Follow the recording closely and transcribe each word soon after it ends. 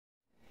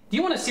Do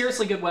you want a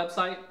seriously good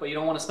website, but you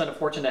don't want to spend a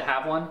fortune to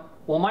have one?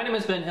 Well, my name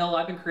is Ben Hill.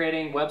 I've been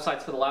creating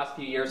websites for the last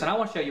few years, and I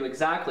want to show you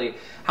exactly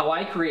how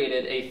I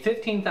created a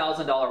 $15,000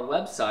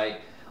 website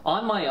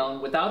on my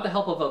own without the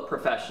help of a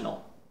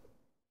professional.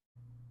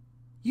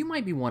 You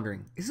might be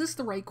wondering, is this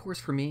the right course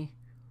for me?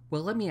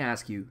 Well, let me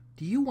ask you,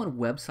 do you want a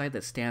website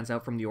that stands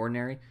out from the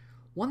ordinary?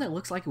 One that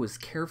looks like it was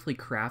carefully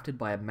crafted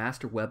by a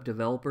master web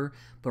developer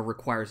but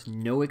requires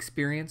no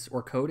experience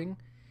or coding?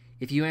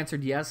 If you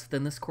answered yes,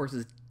 then this course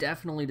is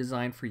definitely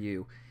designed for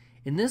you.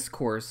 In this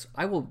course,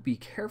 I will be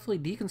carefully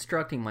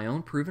deconstructing my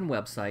own proven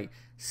website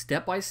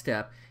step by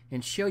step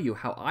and show you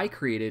how I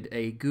created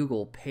a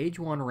Google Page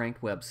 1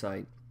 ranked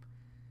website.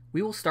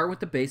 We will start with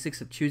the basics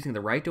of choosing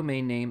the right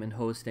domain name and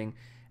hosting,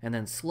 and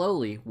then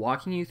slowly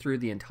walking you through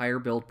the entire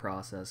build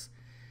process.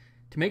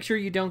 To make sure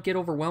you don't get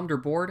overwhelmed or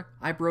bored,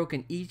 I've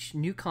broken each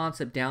new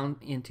concept down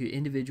into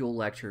individual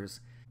lectures.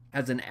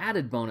 As an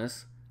added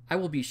bonus, I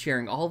will be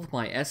sharing all of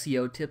my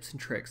SEO tips and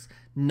tricks.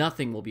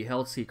 Nothing will be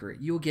held secret.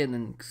 You will get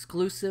an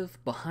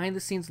exclusive,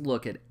 behind-the-scenes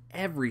look at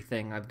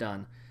everything I've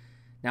done.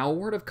 Now, a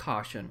word of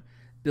caution.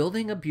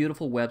 Building a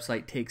beautiful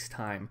website takes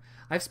time.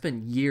 I've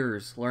spent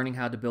years learning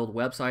how to build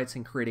websites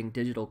and creating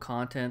digital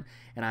content,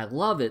 and I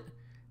love it,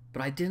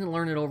 but I didn't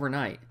learn it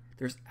overnight.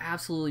 There's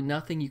absolutely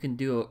nothing you can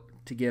do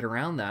to get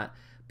around that,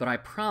 but I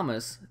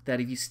promise that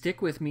if you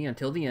stick with me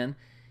until the end,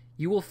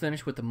 you will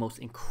finish with the most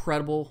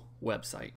incredible website.